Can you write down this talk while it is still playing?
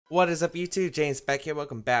What is up YouTube? James Baek here.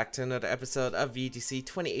 Welcome back to another episode of VGC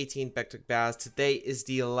 2018 Baek Battles. Today is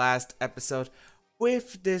the last episode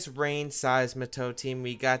with this Rain Seismitoad team.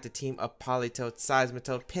 We got the team of Politoed,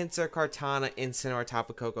 Seismitoad, Pinsir, Kartana, Incineroar,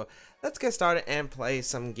 Tapu Koko. Let's get started and play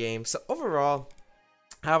some games. So overall,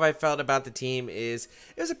 how I felt about the team is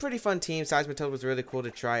it was a pretty fun team. Seismitoad was really cool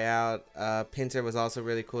to try out. Pinsir was also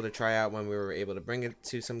really cool to try out when we were able to bring it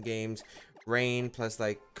to some games. Rain plus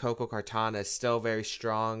like Coco Kartana is still very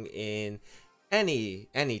strong in any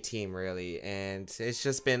team really, and it's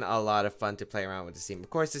just been a lot of fun to play around with this team. Of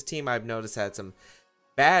course, this team I've noticed had some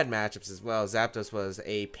bad matchups as well. Zapdos was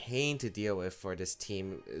a pain to deal with for this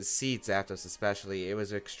team. Seed Zapdos especially, it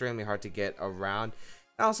was extremely hard to get around.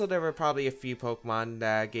 Also, there were probably a few Pokemon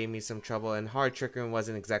that gave me some trouble, and Hard Trick Room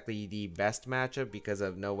wasn't exactly the best matchup because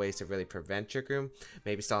of no ways to really prevent Trick Room,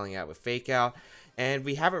 maybe stalling out with Fake Out. And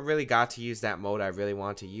we haven't really got to use that mode I really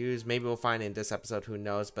want to use. Maybe we'll find in this episode, who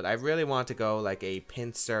knows. But I really want to go like a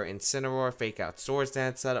Pinsir Incineroar, Fake Out Swords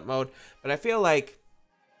Dance setup mode. But I feel like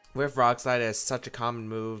with Rock Slide as such a common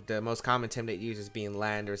move, the most common team that uses being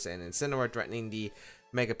Landers and Incineroar threatening the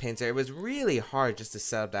Mega Pinsir, it was really hard just to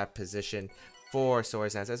set up that position for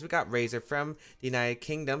Swords Dance, as we got Razor from the United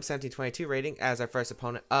Kingdom, 1722 rating, as our first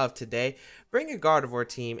opponent of today. Bring a Gardevoir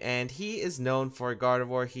team, and he is known for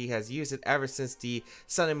Gardevoir. He has used it ever since the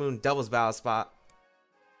Sun and Moon Doubles Battle Spot.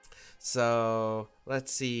 So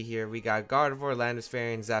let's see here. We got Gardevoir, Landers,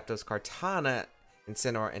 Fairy, Zapdos, Kartana,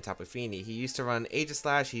 Incineroar, and Tapu Fini. He used to run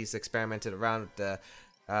Aegislash. He's experimented around with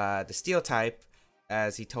the Steel type,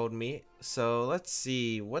 as he told me. So let's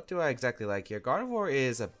see, what do I exactly like here? Gardevoir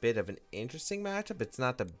is a bit of an interesting matchup. It's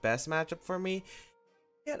not the best matchup for me,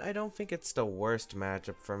 yet I don't think it's the worst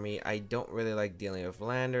matchup for me. I don't really like dealing with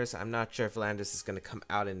Landers. I'm not sure if Landers is going to come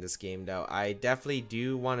out in this game though. I definitely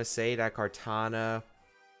do want to say that Kartana,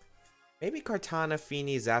 maybe Kartana,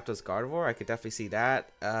 Fini, Zapdos, Gardevoir, I could definitely see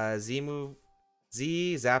that. Z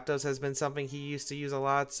Zapdos has been something he used to use a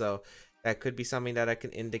lot, so that could be something that I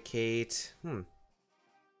can indicate.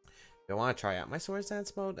 I want to try out my Swords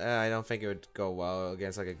Dance mode. I don't think it would go well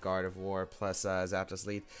against like a Gardevoir plus Zapdos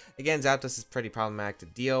lead. Again, Zapdos is pretty problematic to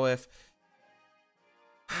deal with.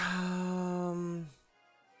 Yeah,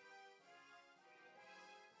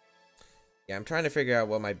 I'm trying to figure out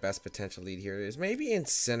what my best potential lead here is. Maybe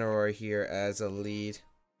Incineroar here as a lead.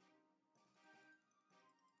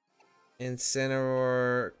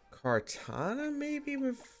 Incineroar, Kartana maybe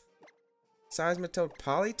with Seismitoad,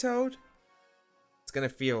 Politoed. It's gonna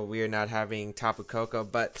feel weird not having Tapu Koko,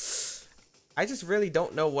 but I just really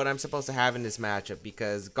don't know what I'm supposed to have in this matchup,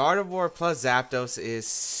 because Gardevoir plus Zapdos is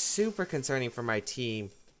super concerning for my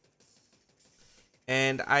team.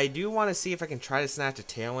 And I do want to see if I can try to snatch a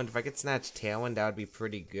Tailwind. If I could snatch a Tailwind, that would be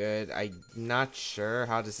pretty good. I'm not sure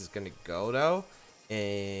how this is gonna go though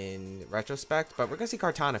in retrospect, but we're gonna see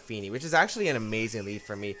Kartana Fini, which is actually an amazing lead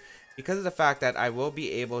for me because of the fact that I will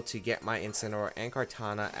be able to get my Incineroar and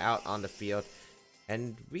Kartana out on the field.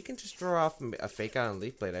 And we can just draw off a Fake Out on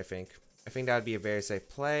Leaf Blade, I think. I think that would be a very safe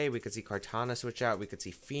play. We could see Kartana switch out. We could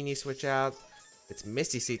see Fini switch out. It's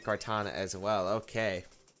Misty Seed Kartana as well. Okay.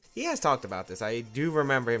 He has talked about this. I do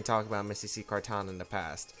remember him talking about Misty Seed Kartana in the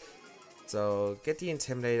past. So, get the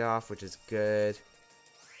Intimidate off, which is good.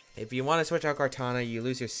 If you want to switch out Kartana, you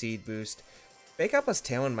lose your Seed boost. Fake Out plus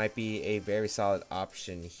Tailwind might be a very solid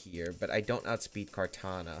option here, but I don't outspeed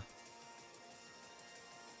Kartana.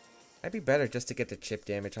 Might be better just to get the chip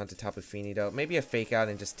damage onto Tapu Fini though. Maybe a Fake Out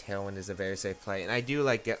and just Tailwind is a very safe play. And I do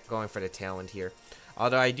like going for the Tailwind here.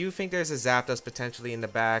 Although I do think there's a Zapdos potentially in the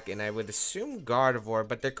back, and I would assume Gardevoir,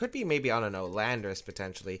 but there could be maybe, I don't know, Landers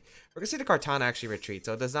potentially. We're going to see the Kartana actually retreat,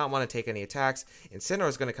 so it does not want to take any attacks. Incineroar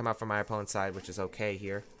is going to come out from my opponent's side, which is okay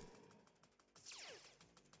here,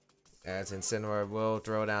 as Incineroar will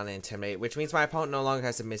throw down and Intimidate, which means my opponent no longer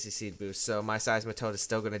has a Misty Seed boost, so my Seismitoad is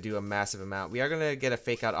still going to do a massive amount. We are going to get a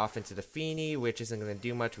Fake Out off into the Fini, which isn't going to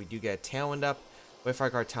do much. We do get a Tailwind up with our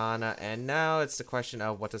Kartana, and now it's the question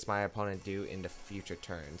of what does my opponent do in the future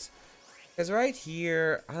turns. Because right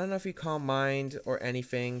here, I don't know if you Calm Mind or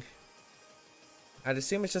anything. I'd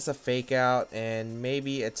assume it's just a Fake Out and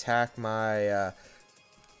maybe attack my... I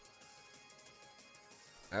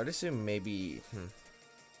would assume maybe...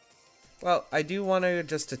 Well, I do want to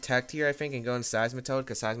just detect here, I think, and go in Seismitoad,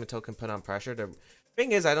 because Seismitoad can put on pressure. The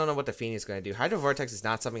thing is, I don't know what the Fini is going to do. Hydro Vortex is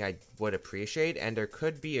not something I would appreciate, and there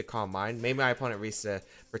could be a Calm Mind. Maybe my opponent reaches to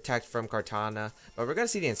protect from Kartana, but we're going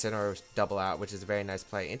to see the Incineroar double out, which is a very nice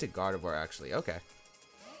play into Gardevoir, actually. Okay.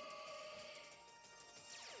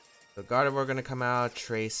 So Gardevoir going to come out,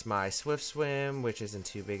 trace my Swift Swim, which isn't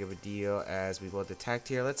too big of a deal, as we will detect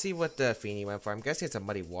here. Let's see what the Fini went for. I'm guessing it's a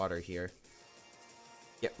Muddy Water here.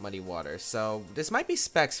 Yep, Muddy Water. So this might be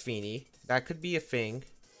Specs Feeny. That could be a thing.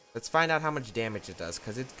 Let's find out how much damage it does,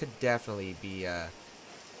 because it could definitely be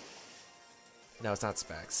no, it's not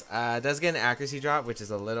Specs. It does get an accuracy drop, which is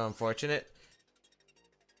a little unfortunate.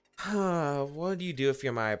 What do you do if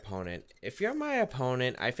you're my opponent? If you're my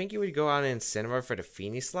opponent, I think you would go on Incineroar for the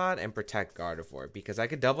Feeny slot and protect Gardevoir, because I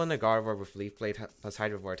could double into Gardevoir with Leaf Blade plus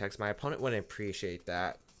Hydro Vortex. My opponent wouldn't appreciate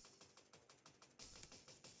that.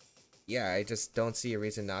 Yeah, I just don't see a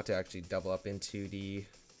reason not to actually double up into the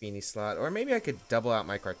Feeny slot. Or maybe I could double out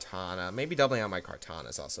my Kartana. Maybe doubling out my Kartana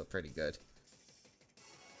is also pretty good.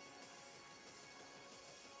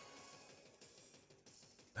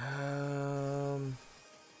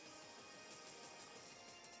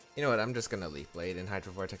 You know what, I'm just gonna Leaf Blade and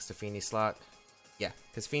Hydro Vortex the Feeny slot. Yeah,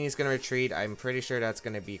 because Feeny's gonna retreat. I'm pretty sure that's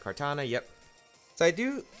gonna be Kartana, yep. So I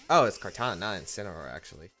do... Oh, it's Kartana, not Incineroar,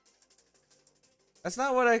 actually. That's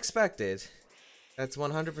not what I expected. That's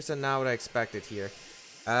 100% not what I expected here.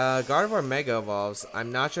 Gardevoir Mega Evolves.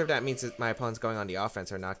 I'm not sure if that means that my opponent's going on the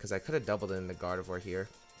offense or not, because I could have doubled in the Gardevoir here.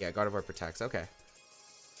 Yeah, Gardevoir protects, okay.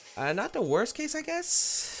 Not the worst case, I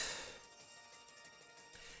guess.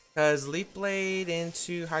 Because Leaf Blade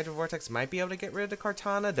into Hydro Vortex might be able to get rid of the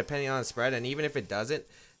Kartana, depending on the spread. And even if it doesn't,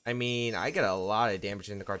 I mean, I get a lot of damage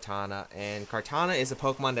into Kartana. And Kartana is a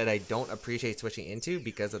Pokemon that I don't appreciate switching into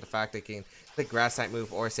because of the fact that it can click Grass type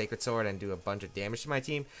move or Sacred Sword and do a bunch of damage to my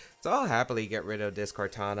team. So I'll happily get rid of this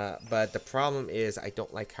Kartana. But the problem is I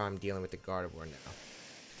don't like how I'm dealing with the Gardevoir now.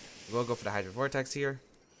 We'll go for the Hydro Vortex here.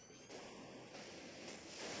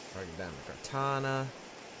 Target down the Kartana.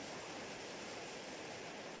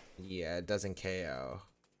 Yeah, it doesn't KO.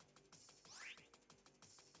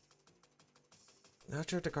 Not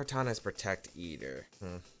sure if the Kartana is Protect either.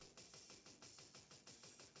 I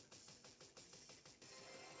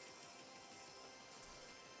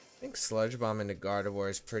think Sludge Bomb into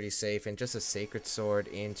Gardevoir is pretty safe, and just a Sacred Sword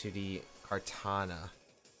into the Kartana.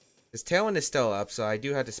 His Tailwind is still up, so I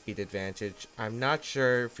do have the speed advantage. I'm not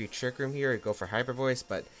sure if you Trick Room here or go for Hyper Voice,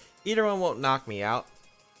 but either one won't knock me out.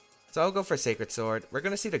 So I'll go for Sacred Sword. We're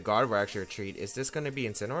going to see the Gardevoir actually retreat. Is this going to be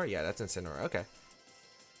Incineroar? Yeah, that's Incineroar. Okay.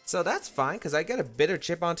 So that's fine, because I get a bit of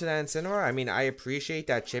chip onto that Incineroar. I mean, I appreciate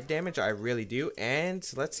that chip damage. I really do. And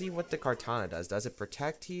let's see what the Kartana does. Does it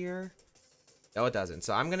protect here? No, it doesn't.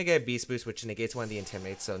 So I'm going to get a Beast Boost, which negates one of the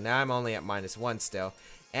Intimidates. So now I'm only at -1 still.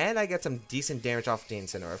 And I get some decent damage off the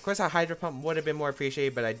Incineroar. Of course, a Hydro Pump would have been more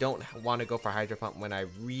appreciated, but I don't want to go for Hydro Pump when I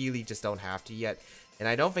really just don't have to yet. And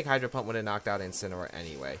I don't think Hydro Pump would have knocked out Incineroar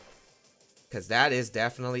anyway. Because that is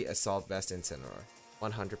definitely Assault Vest Incineroar.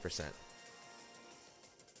 100%.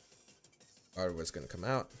 Gardevoir's going to come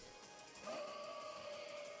out.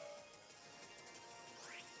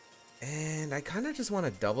 And I kind of just want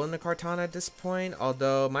to double in the Kartana at this point.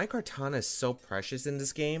 Although my Kartana is so precious in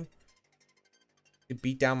this game. To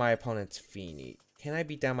beat down my opponent's Feeny. Can I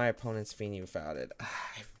beat down my opponent's Feeny without it?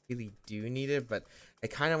 I really do need it. But I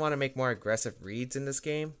kind of want to make more aggressive reads in this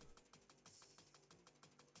game.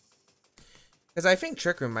 Because I think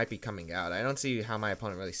Trick Room might be coming out. I don't see how my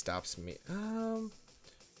opponent really stops me.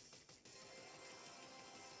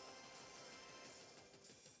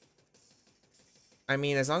 I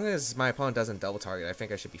mean, as long as my opponent doesn't double target, I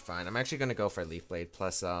think I should be fine. I'm actually going to go for Leaf Blade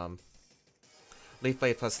plus Sludge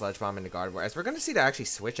Bomb into Gardevoir. As we're going to see to actually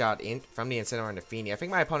switch out from the Incineroar into Feeny. I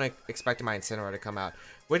think my opponent expected my Incineroar to come out,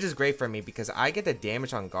 which is great for me because I get the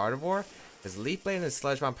damage on Gardevoir. His Leaf Blade and his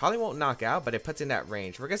Sludge Bomb probably won't knock out, but it puts in that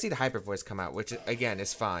range. We're going to see the Hyper Voice come out, which, again,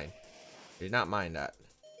 is fine. I did not mind that.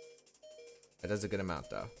 That does a good amount,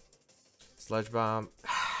 though. Sludge Bomb.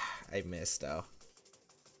 I missed, though.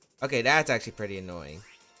 Okay, that's actually pretty annoying.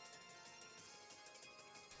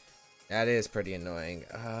 That is pretty annoying.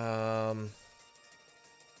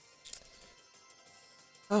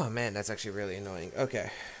 Oh, man, that's actually really annoying. Okay.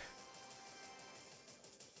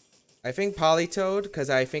 I think Politoed, because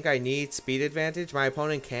I think I need speed advantage. My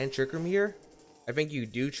opponent can Trick Room here. I think you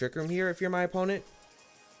do Trick Room here if you're my opponent.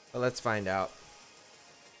 But let's find out.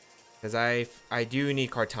 Because I do need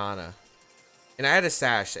Kartana. And I had a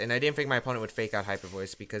Sash, and I didn't think my opponent would fake out Hyper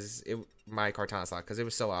Voice because my Kartana slot, because it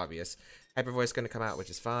was so obvious. Hyper Voice going to come out, which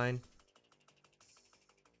is fine.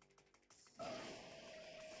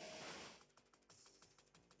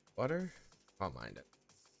 Water? I'll mind it.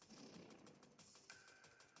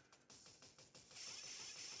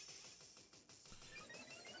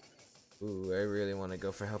 Ooh, I really want to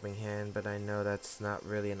go for Helping Hand, but I know that's not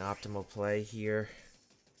really an optimal play here.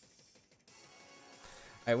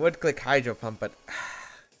 I would click Hydro Pump, but...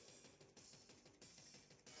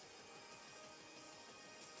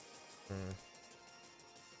 Is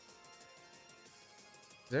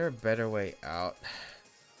there a better way out?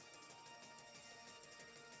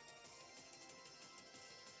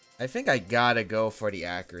 I think I gotta go for the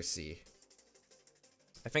accuracy.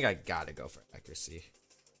 I think I gotta go for accuracy.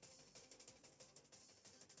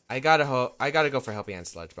 I gotta go for Helping Hand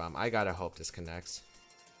Sludge Bomb. I gotta hope this connects.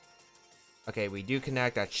 Okay, we do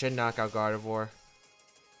connect. That should knock out Gardevoir.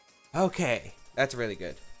 Okay, that's really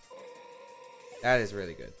good. That is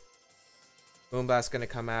really good. Moonblast gonna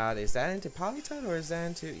come out. Is that into Politoed or is that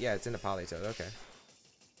into... Yeah, it's into Politoed. Okay.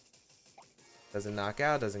 Doesn't knock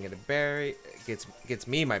out. Doesn't get a berry. Gets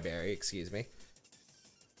me my berry. Excuse me.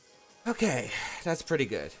 Okay, that's pretty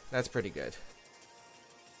good. That's pretty good.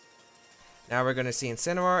 Now we're gonna see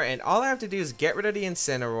Incineroar, and all I have to do is get rid of the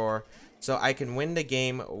Incineroar so I can win the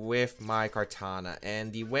game with my Kartana.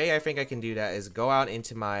 And the way I think I can do that is go out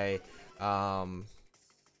into my I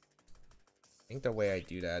think the way I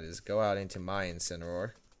do that is go out into my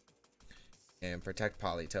Incineroar and protect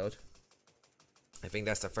Politoed. I think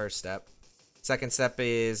that's the first step. Second step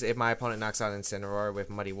is if my opponent knocks out Incineroar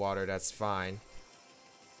with Muddy Water, that's fine.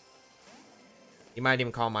 You might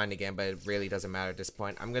even call mine again, but it really doesn't matter at this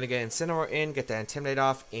point. I'm going to get Incineroar in, get the Intimidate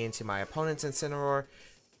off into my opponent's Incineroar.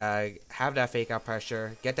 Have that Fake Out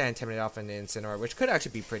pressure, get that Intimidate off into Incineroar, which could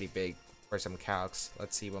actually be pretty big for some calcs.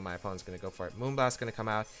 Let's see what my opponent's going to go for it. Moonblast going to come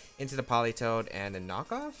out into the Politoed and a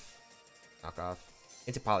knockoff? Knockoff.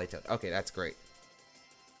 Into Politoed. Okay, that's great.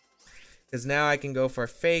 Because now I can go for a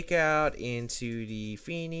Fake Out into the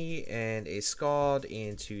Feeny and a Scald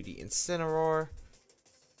into the Incineroar.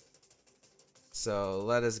 So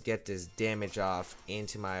let us get this damage off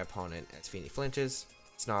into my opponent as Feeny flinches.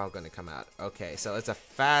 Snarl going to come out. Okay, so it's a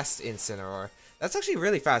fast Incineroar. That's actually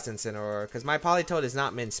really fast Incineroar because my Politoed is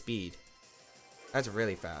not min speed. That's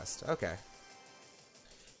really fast. Okay.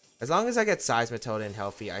 As long as I get Seismitoad in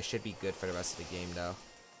healthy, I should be good for the rest of the game though.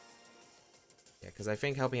 Yeah, because I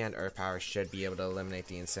think Helping Hand Earth Power should be able to eliminate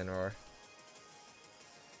the Incineroar.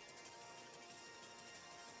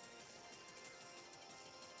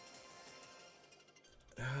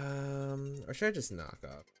 Or should I just knock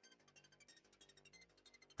off?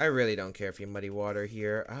 I really don't care if you Muddy Water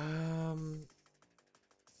here.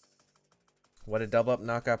 What a double up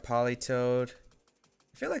knockout Politoed.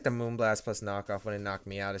 I feel like the Moonblast plus knockoff wouldn't knock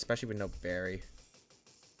me out, especially with no berry.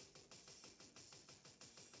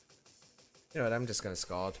 You know what, I'm just gonna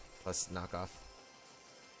Scald plus knockoff.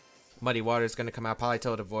 Muddy Water is gonna come out.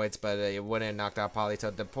 Politoed avoids, but it wouldn't have knocked out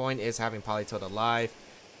Politoed. The point is having Politoed alive.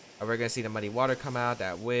 We're gonna see the Muddy Water come out.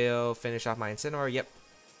 That will finish off my Incineroar. Yep,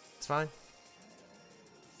 it's fine.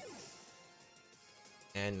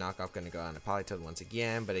 And knockoff gonna go on the Politoed once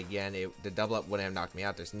again, but again, the double up wouldn't have knocked me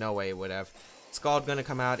out. There's no way it would have. Scald gonna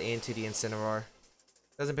come out into the Incineroar.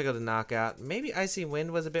 Doesn't pick up the knockout. Maybe Icy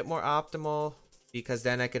Wind was a bit more optimal because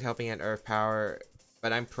then I could Helping Hand Earth Power,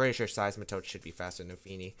 but I'm pretty sure Seismitoad should be faster than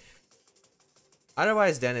Feeny.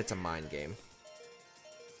 Otherwise, then it's a mind game.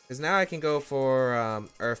 Because now I can go for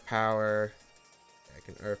Earth Power. I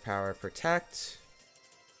can Earth Power Protect.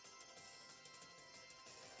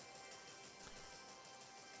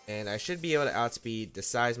 And I should be able to outspeed the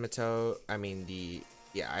Seismitoad.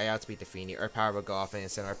 I outspeed the Feeny. Earth Power will go off and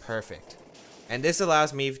Incineroar. Perfect. And this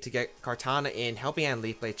allows me to get Kartana in. Helping Hand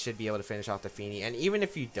Leaf Blade should be able to finish off the Feeny. And even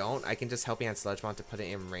if you don't, I can just Helping Hand Sludge Bomb to put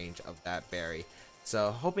it in range of that berry.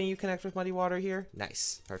 So hoping you connect with Muddy Water here.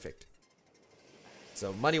 Nice. Perfect.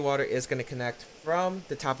 So Muddy Water is going to connect from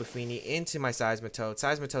the Tapu Fini into my Seismitoad.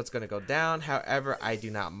 Seismitoad's going to go down. However, I do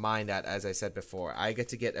not mind that, as I said before. I get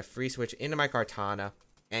to get a free switch into my Kartana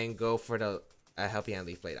and go for the Helping Hand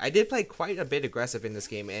Leaf Blade. I did play quite a bit aggressive in this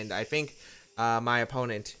game, and I think my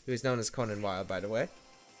opponent, who is known as Conan Wild, by the way,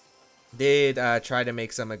 did try to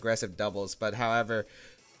make some aggressive doubles. But however,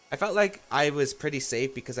 I felt like I was pretty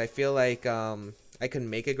safe because I feel like I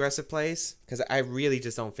couldn't make aggressive plays because I really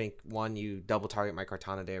just don't think, one, you double target my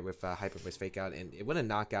Kartana there with Hyper Voice Fake Out, and it wouldn't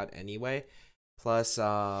knock out anyway. Plus,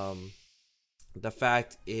 the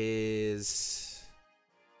fact is,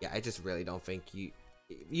 yeah, I just really don't think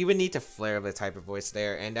you would need to flare with Hyper Voice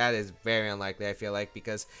there, and that is very unlikely, I feel like,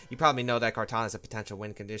 because you probably know that Kartana is a potential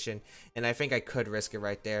win condition, and I think I could risk it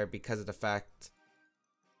right there because of the fact...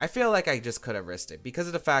 I feel like I just could have risked it because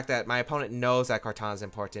of the fact that my opponent knows that Kartana is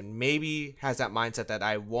important. Maybe has that mindset that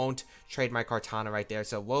I won't trade my Kartana right there.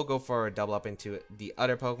 So we'll go for a double up into the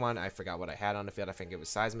other Pokemon. I forgot what I had on the field. I think it was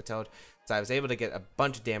Seismitoad. So I was able to get a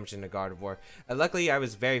bunch of damage in the Gardevoir. Luckily, I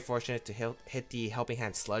was very fortunate to hit the Helping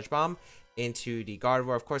Hand Sludge Bomb into the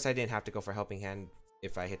Gardevoir. Of course, I didn't have to go for Helping Hand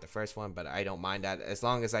if I hit the first one, but I don't mind that as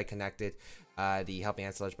long as I connected the Helping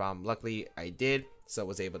Hand Sludge Bomb. Luckily, I did. So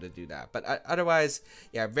was able to do that. But otherwise,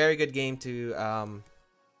 yeah, very good game to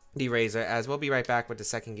the Razor, as we'll be right back with the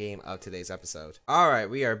second game of today's episode. Alright,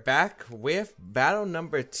 we are back with battle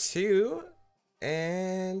number 2.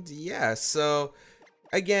 And yeah, so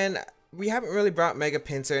again, we haven't really brought Mega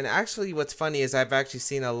Pinsir, and actually what's funny is I've actually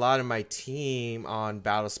seen a lot of my team on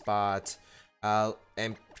Battle Spot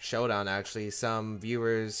and Showdown. Actually, some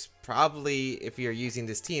viewers, probably if you're using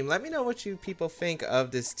this team, let me know what you people think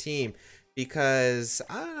of this team, because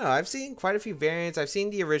I don't know, I've seen quite a few variants. I've seen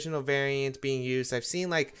the original variant being used. I've seen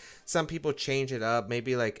like some people change it up,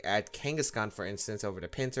 maybe like add Kangaskhan for instance over to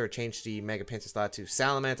Pinsir, or change the Mega Pinsir slot to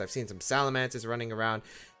Salamence. I've seen some Salamances running around.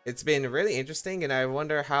 It's been really interesting, and I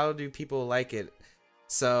wonder how do people like it.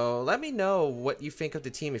 So let me know what you think of the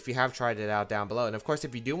team if you have tried it out down below. And of course,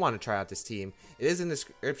 if you do want to try out this team, it is in the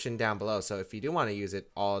description down below. So if you do want to use it,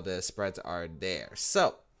 all the spreads are there.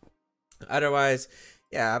 So otherwise,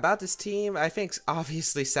 yeah, about this team, I think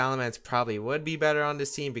obviously Salamence probably would be better on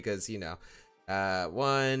this team because, you know,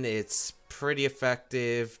 one, it's pretty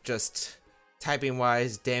effective, just typing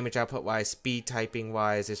wise, damage output wise, speed typing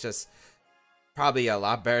wise. It's just probably a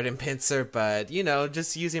lot better than Pinsir, but you know,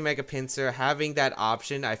 just using Mega Pinsir, having that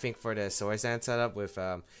option, I think for the Sorzan setup with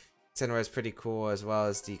Incineroar is pretty cool, as well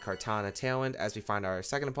as the Kartana Tailwind, as we find our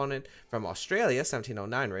second opponent from Australia,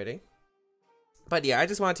 1709 rating. But yeah, I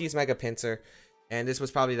just wanted to use Mega Pinsir, and this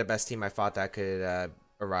was probably the best team I thought that could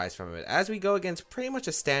arise from it. As we go against pretty much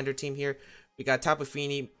a standard team here, we got Tapu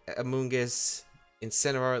Fini, Amoonguss,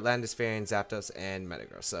 Incineroar, Landisferian, Zapdos, and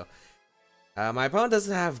Metagross. So my opponent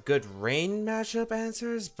doesn't have good rain matchup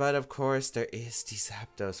answers, but of course there is the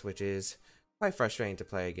Zapdos, which is quite frustrating to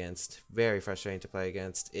play against. Very frustrating to play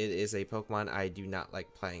against. It is a Pokemon I do not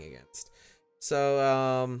like playing against.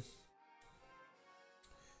 So,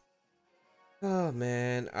 oh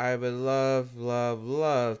man, I would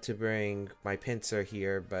love to bring my Pinsir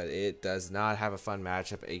here, but it does not have a fun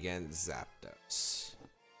matchup against Zapdos.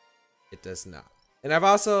 It does not. And I've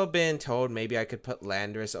also been told maybe I could put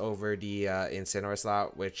Landorus over the Incineroar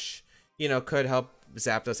slot, which, you know, could help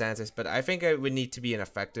Zapdos answers. But I think it would need to be an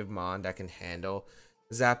effective Mon that can handle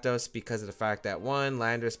Zapdos, because of the fact that, one,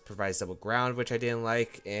 Landorus provides double ground, which I didn't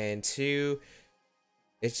like. And two,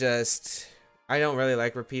 it's just, I don't really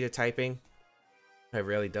like repeated typing. I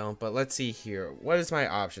really don't. But let's see here. What is my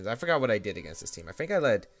options? I forgot what I did against this team. I think I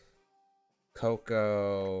led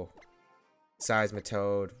Coco,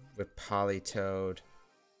 Seismitoad with Politoed,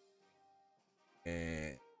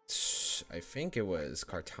 and I think it was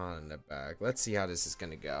Kartana in the back. Let's see how this is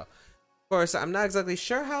gonna go. Of course, I'm not exactly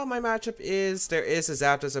sure how my matchup is. There is a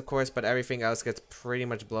Zapdos, of course, but everything else gets pretty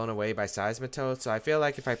much blown away by Seismitoad. So I feel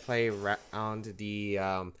like if I play around the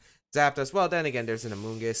Zapdos, well, then again, there's an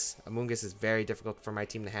Amoonguss. Amoonguss is very difficult for my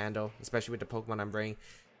team to handle, especially with the Pokemon I'm bringing.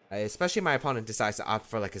 Especially if my opponent decides to opt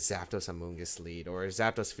for like a Zapdos Amoonguss lead, or a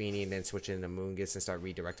Zapdos Fini and then switch in Amoonguss and start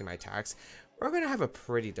redirecting my attacks. We're going to have a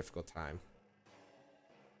pretty difficult time.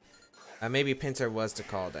 Maybe Pinsir was to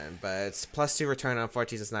call then, but it's +2 return,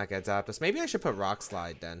 unfortunately does not get Zapdos. Maybe I should put Rock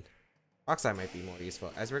Slide then. Rock Slide might be more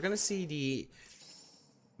useful, as we're going to see the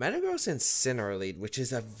Metagross Incineroar lead, which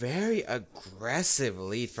is a very aggressive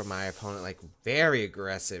lead from my opponent, like very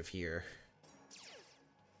aggressive here.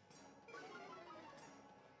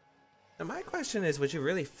 Now my question is, would you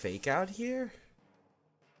really fake out here?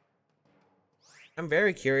 I'm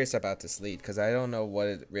very curious about this lead because I don't know what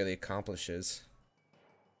it really accomplishes.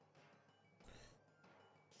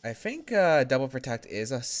 I think Double Protect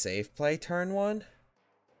is a safe play turn one.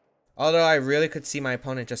 Although I really could see my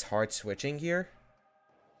opponent just hard switching here.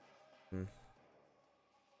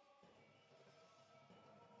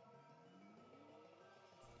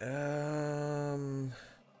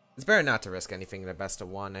 It's better not to risk anything in the best of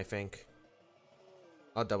one, I think.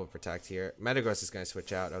 I'll Double Protect here. Metagross is going to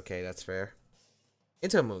switch out. Okay, that's fair.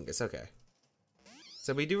 Into Amoonguss, okay.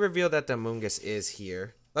 So we do reveal that the Amoonguss is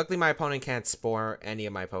here. Luckily, my opponent can't spore any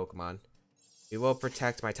of my Pokemon. We will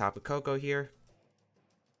protect my Tapu Koko here.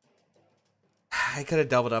 I could have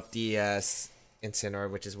doubled up the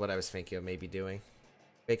Incineroar, which is what I was thinking of maybe doing.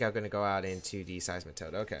 Fake out going to go out into the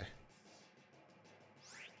Seismitoad. Okay.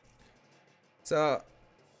 So,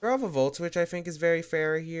 throw off a Volt Switch I think is very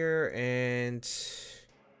fair here, and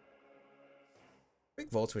I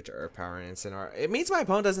think Volt Switch Earth Power and Incineroar. It means my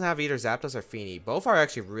opponent doesn't have either Zapdos or Fini. Both are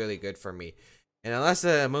actually really good for me. And unless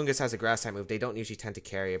the Amoonguss has a Grass type move, they don't usually tend to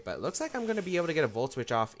carry it. But it looks like I'm going to be able to get a Volt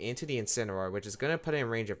Switch off into the Incineroar, which is going to put it in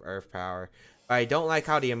range of Earth Power. But I don't like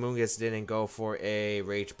how the Amoonguss didn't go for a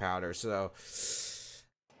Rage Powder. So,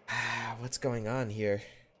 what's going on here?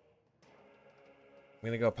 I'm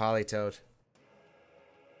going to go Politoed.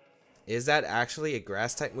 Is that actually a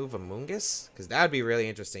Grass type move Amoonguss? Because that would be really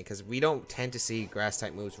interesting, because we don't tend to see Grass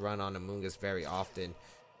type moves run on Amoonguss very often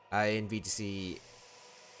in VGC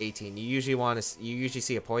 18. You usually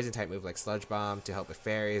see a poison type move like Sludge Bomb to help with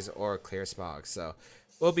fairies or Clear Smog. So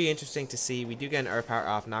will be interesting to see. We do get an Earth Power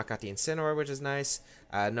off, knock out the Incineroar, which is nice.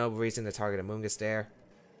 No reason to target Amoonguss there.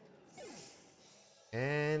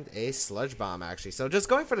 And a Sludge Bomb, actually. So just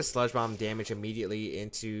going for the Sludge Bomb damage immediately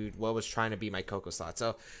into what was trying to be my Coco slot.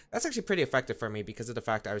 So that's actually pretty effective for me because of the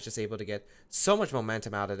fact I was just able to get so much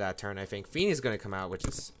momentum out of that turn, I think. Feeny is going to come out, which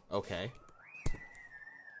is okay.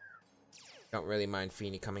 Don't really mind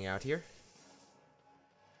Feeny coming out here.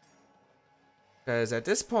 Because at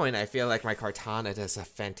this point, I feel like my Kartana does a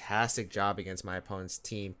fantastic job against my opponent's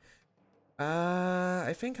team.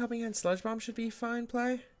 I think helping hand Sludge Bomb should be fine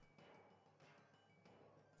play.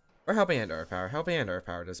 Or helping hand Earth Power. Helping hand Earth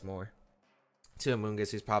Power does more. To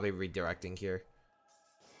Amoonguss, who's probably redirecting here.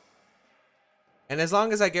 And as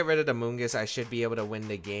long as I get rid of the Amoonguss, I should be able to win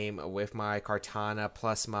the game with my Kartana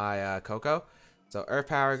plus my Coco. So Earth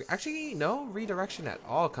Power, actually no redirection at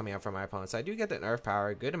all coming out from my opponent. So I do get the Earth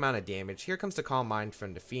Power, good amount of damage. Here comes the Calm Mind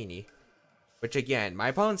from the Feeny. Which again, my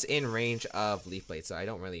opponent's in range of Leaf Blade, so I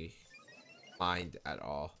don't really mind at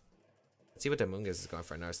all. Let's see what the Amoonguss is going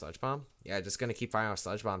for, another Sludge Bomb. Yeah, just gonna keep firing off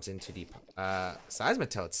Sludge Bombs into the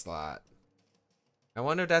Seismitoad slot. I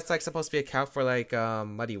wonder if that's like supposed to be a count for like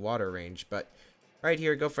Muddy Water range, but right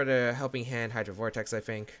here, go for the Helping Hand Hydro Vortex, I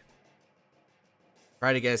think.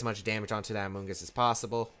 Try to get as much damage onto that Amoonguss as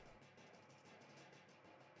possible.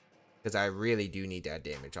 Because I really do need that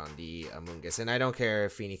damage on the Amoonguss. And I don't care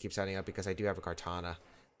if Feeny keeps setting up because I do have a Kartana.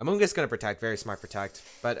 Amoonguss is going to protect. Very smart protect.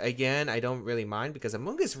 But again, I don't really mind because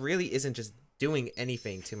Amoonguss really isn't just doing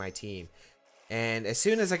anything to my team. And as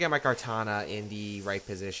soon as I get my Kartana in the right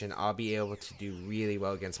position, I'll be able to do really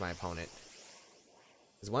well against my opponent.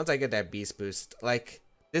 Because once I get that Beast Boost, like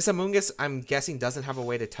this Amoonguss, I'm guessing doesn't have a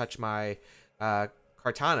way to touch my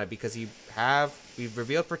Kartana because we've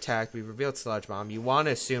revealed Protect, we've revealed Sludge Bomb. You want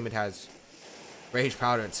to assume it has Rage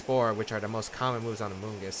Powder and Spore, which are the most common moves on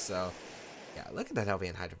Amoonguss. So yeah, look at that Helping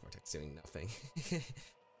and Hydro Vortex doing nothing.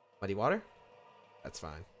 Muddy Water? That's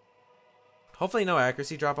fine. Hopefully no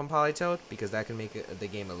accuracy drop on Politoed because that can make the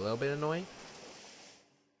game a little bit annoying.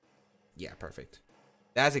 Yeah, perfect.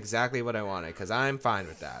 That's exactly what I wanted because I'm fine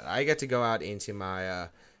with that. I get to go out into my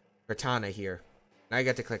Kartana here. And I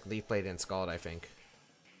get to click Leaf Blade and Scald, I think.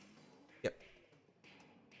 Yep.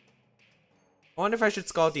 I wonder if I should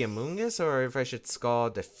Scald the Amoonguss or if I should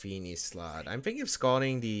Scald the Feeny slot. I'm thinking of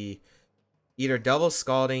scalding the... Either double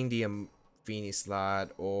Scalding the Feeny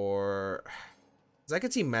slot or... Because I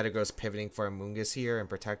could see Metagross pivoting for Amoonguss here and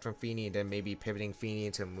protect from Feeny and then maybe pivoting Feeny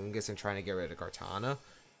into Amoonguss and trying to get rid of Kartana.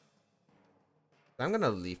 I'm going to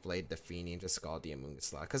Leaf Blade the Feeny and just Scald the Amoonguss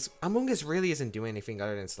slot. Because Amoonguss really isn't doing anything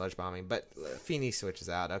other than Sludge Bombing. But Feeny switches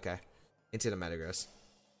out. Okay. Into the Metagross.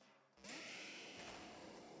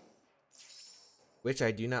 Which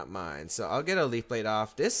I do not mind. So I'll get a Leaf Blade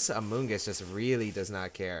off. This Amoonguss just really does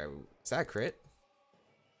not care. Is that a crit?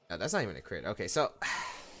 No, that's not even a crit. Okay, so...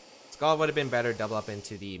 Scald would have been better. Double up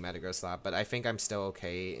into the Metagross slot. But I think I'm still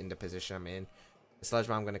okay in the position I'm in. The Sludge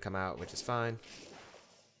Bomb going to come out, which is fine.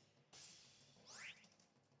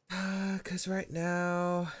 Because right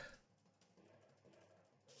now,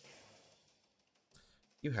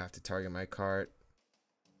 you have to target my cart.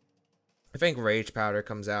 I think Rage Powder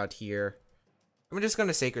comes out here. I'm just going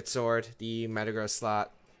to Sacred Sword, the Metagross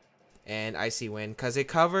slot, and Icy Wind. Because it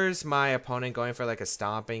covers my opponent going for like a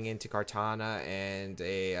Stomping into Kartana and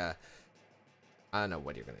a, I don't know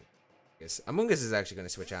what you're going to do. Amoonguss is actually going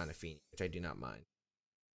to switch out into Feeny, which I do not mind.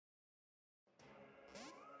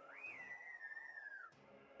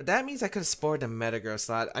 But that means I could have spored the Metagross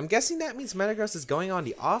slot. I'm guessing that means Metagross is going on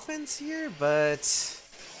the offense here, but...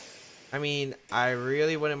 I mean, I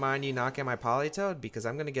really wouldn't mind you knocking my Politoed because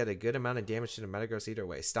I'm going to get a good amount of damage to the Metagross either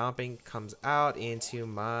way. Stomping comes out into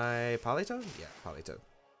my Politoed? Yeah, Politoed.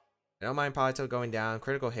 I don't mind Politoed going down.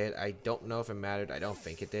 Critical hit. I don't know if it mattered. I don't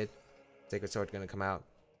think it did. Sacred Sword going to come out.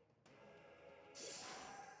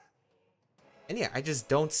 And yeah, I just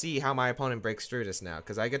don't see how my opponent breaks through this now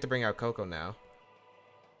because I get to bring out Coco now.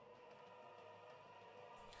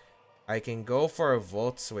 I can go for a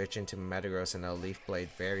Volt Switch into Metagross and a Leaf Blade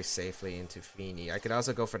very safely into Feeny. I could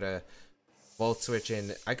also go for the Volt Switch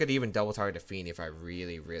in. I could even double target the Feeny if I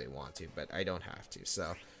really, really want to, but I don't have to.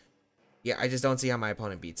 So, yeah, I just don't see how my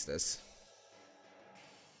opponent beats this.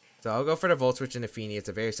 So, I'll go for the Volt Switch into Feeny. It's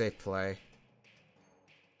a very safe play.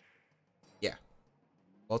 Yeah.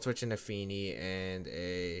 Volt Switch into Feeny and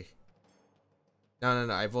a... No.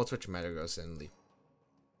 I Volt Switch Metagross and Leaf.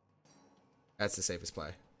 That's the safest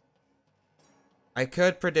play. I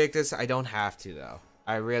could predict this. I don't have to, though.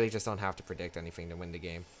 I really just don't have to predict anything to win the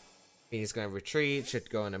game. He's going to retreat. Should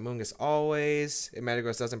go in Amoonguss always. If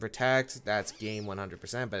Metagross doesn't protect, that's game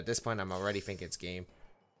 100%. But at this point, I'm already thinking it's game.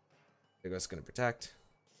 Metagross is going to protect.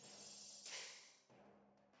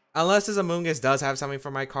 Unless this Amoonguss does have something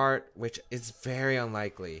for my cart, which is very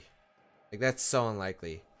unlikely. Like, that's so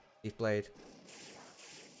unlikely. Leaf Blade.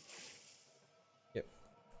 Yep.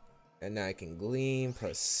 And now I can Gleam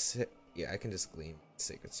plus... Yeah, I can just Gleam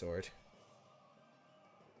Sacred Sword.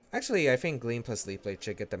 Actually, I think Gleam plus Leaf Blade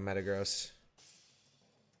should get the Metagross.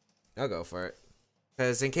 I'll go for it.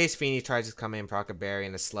 Because in case Feeny tries to come in, proc a Berry,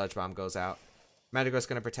 and the Sludge Bomb goes out. Metagross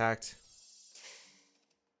gonna protect.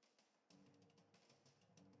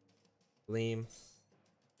 Gleam.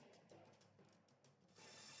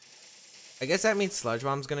 I guess that means Sludge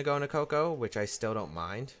Bomb's gonna go into Coco, which I still don't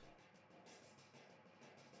mind.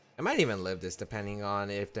 I might even live this depending on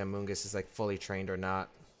if the Amoonguss is like fully trained or not.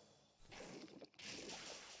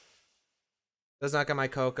 Does not get my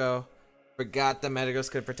Coco. Forgot the Metagross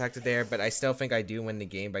could protect it there, but I still think I do win the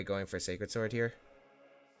game by going for Sacred Sword here.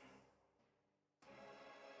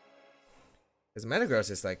 Because Metagross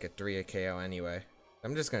is like a 3 KO anyway.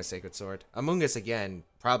 I'm just going to Sacred Sword. Amoonguss again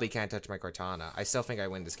probably can't touch my Kartana. I still think I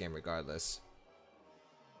win this game regardless.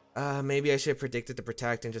 Maybe I should have predicted the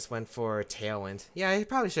protect and just went for Tailwind. Yeah, I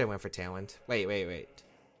probably should have went for Tailwind. Wait.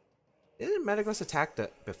 Didn't Metagross attack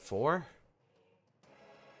before?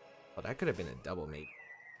 Oh, that could have been a double, maybe.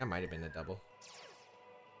 That might have been a double.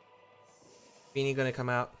 Feeny gonna come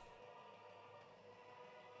out.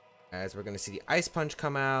 As we're gonna see the Ice Punch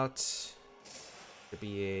come out. Could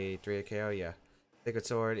be a 3 KO, yeah. Sacred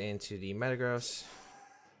Sword into the Metagross.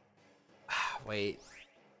 Wait.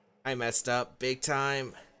 I messed up big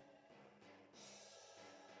time.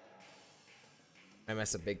 I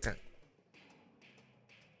messed up big time.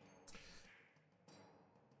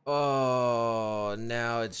 Oh,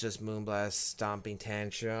 now it's just Moonblast, Stomping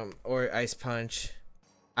Tantrum, or Ice Punch.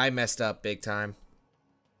 I messed up big time.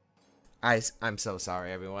 I'm so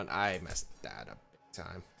sorry, everyone. I messed that up big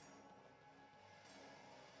time.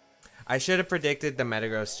 I should have predicted the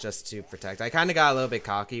Metagross just to protect. I kind of got a little bit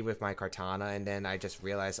cocky with my Kartana, and then I just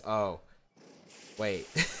realized, oh, wait.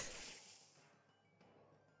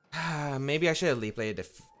 Maybe I should have Leaf Bladed the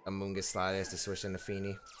Amoonguss Sliders to switch into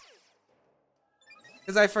Feeny.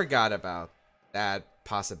 Because I forgot about that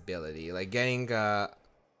possibility. Like getting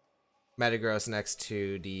Metagross next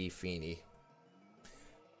to the Feeny.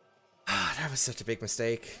 That was such a big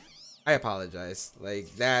mistake. I apologize.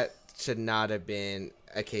 Like, that should not have been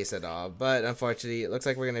a case at all. But unfortunately, it looks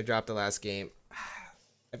like we're going to drop the last game.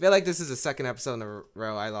 I feel like this is the second episode in a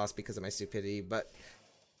row I lost because of my stupidity. But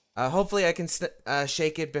hopefully I can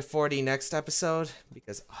shake it before the next episode.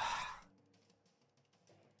 Because...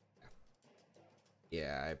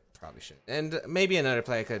 yeah, I probably should. And maybe another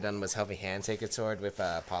play I could have done was Helping Hand Sacred Sword with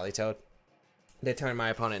Politoed. They turned my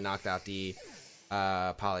opponent, knocked out the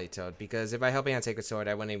Politoed. Because if I Helping Hand Sacred Sword,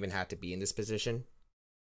 I wouldn't even have to be in this position.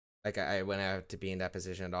 Like, I wouldn't have to be in that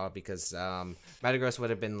position at all. Because Metagross would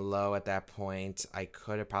have been low at that point. I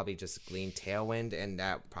could have probably just Gleamed Tailwind. And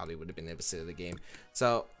that probably would have been the opposite of the game.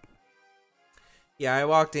 So, yeah, I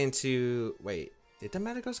walked into... Wait, did the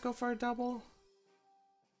Metagross go for a double?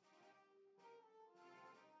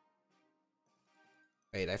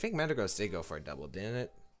 Wait, I think Metagross did go for a double, didn't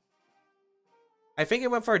it? I think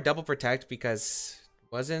it went for a double protect because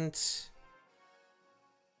wasn't...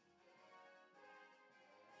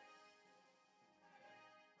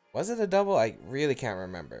 Was it a double? I really can't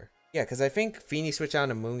remember. Yeah, because I think Feeny switched out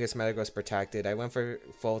to Amoonguss, Metagross protected. I went for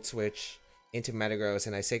Volt Switch into Metagross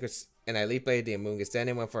and I Leaf Bladed the Amoonguss. Then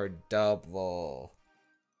it went for a double.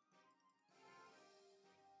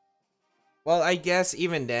 Well, I guess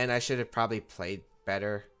even then I should have probably played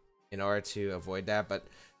better in order to avoid that, but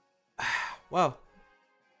well,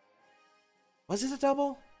 was it a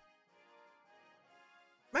double?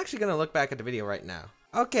 I'm actually gonna look back at the video right now.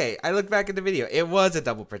 Okay, I look back at the video. It was a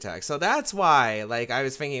double protect, so that's why, like, I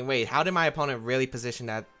was thinking, wait, how did my opponent really position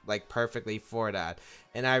that like perfectly for that?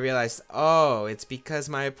 And I realized, oh, it's because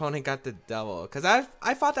my opponent got the double. Because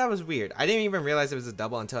I thought that was weird. I didn't even realize it was a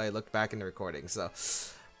double until I looked back in the recording. So.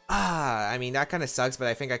 I mean, that kind of sucks, but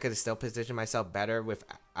I think I could have still positioned myself better with,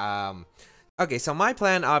 okay, so my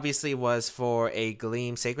plan obviously was for a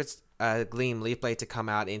Gleam Leaf Blade to come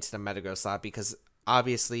out into the Metagross slot because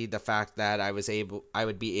obviously the fact that I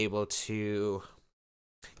would be able to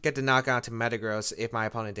get the knockout to Metagross if my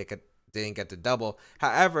opponent didn't get the double.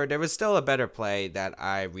 However, there was still a better play that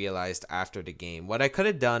I realized after the game. What I could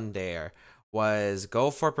have done there was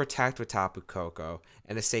go for Protect with Tapu Koko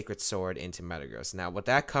and a Sacred Sword into Metagross. Now, what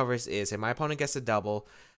that covers is if my opponent gets a double,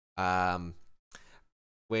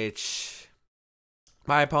 which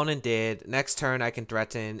My opponent did. Next turn, I can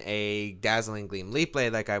threaten a Dazzling Gleam Leaf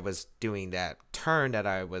Blade like I was doing that turn that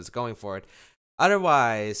I was going for it.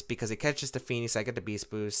 Otherwise, because it catches the Phoenix, I get the Beast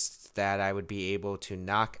Boost that I would be able to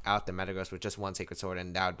knock out the Metagross with just one Sacred Sword,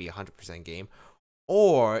 and that would be 100% game.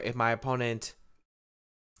 Or if my opponent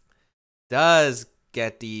doesn't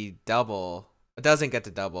get the double,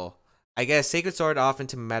 I get a Sacred Sword off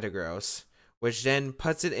into Metagross, which then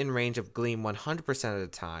puts it in range of Gleam 100% of the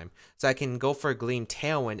time. So I can go for a Gleam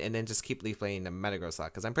Tailwind and then just keep Leaf Blading the Metagross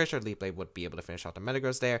slot, because I'm pretty sure Leaf Blade would be able to finish off the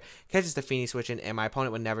Metagross there, catches the Phoenix switch in, and my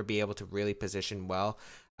opponent would never be able to really position well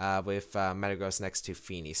with Metagross next to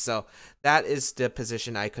Phoenix. So that is the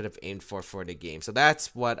position I could have aimed for the game. So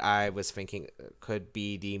that's what I was thinking could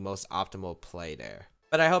be the most optimal play there.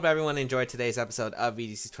 But I hope everyone enjoyed today's episode of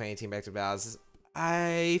VGC 2018 Back to Battles.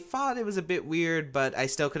 I thought it was a bit weird, but I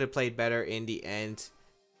still could have played better in the end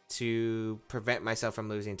to prevent myself from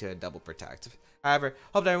losing to a double protect. However,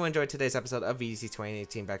 hope that everyone enjoyed today's episode of VGC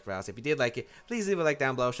 2018 Back to Battles. If you did like it, please leave a like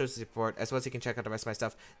down below, show some support, as well as you can check out the rest of my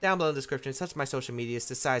stuff down below in the description, such as my social medias,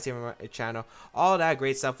 the size here on my channel. All that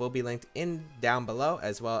great stuff will be linked in down below,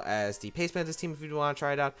 as well as the Pace Battles team if you want to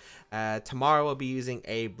try it out. Tomorrow we'll be using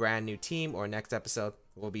a brand new team, or next episode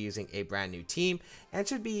we'll be using a brand new team, and it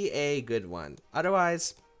should be a good one.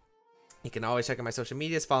 Otherwise, you can always check out my social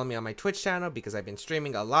medias, follow me on my Twitch channel, because I've been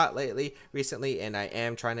streaming a lot recently, and I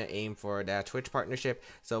am trying to aim for that Twitch partnership.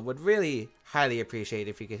 So would really highly appreciate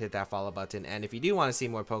if you could hit that follow button. And if you do want to see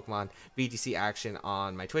more Pokemon VGC action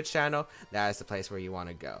on my Twitch channel, that is the place where you want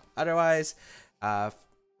to go. Otherwise, have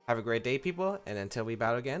a great day, people, and until we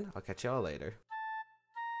battle again, I'll catch y'all later.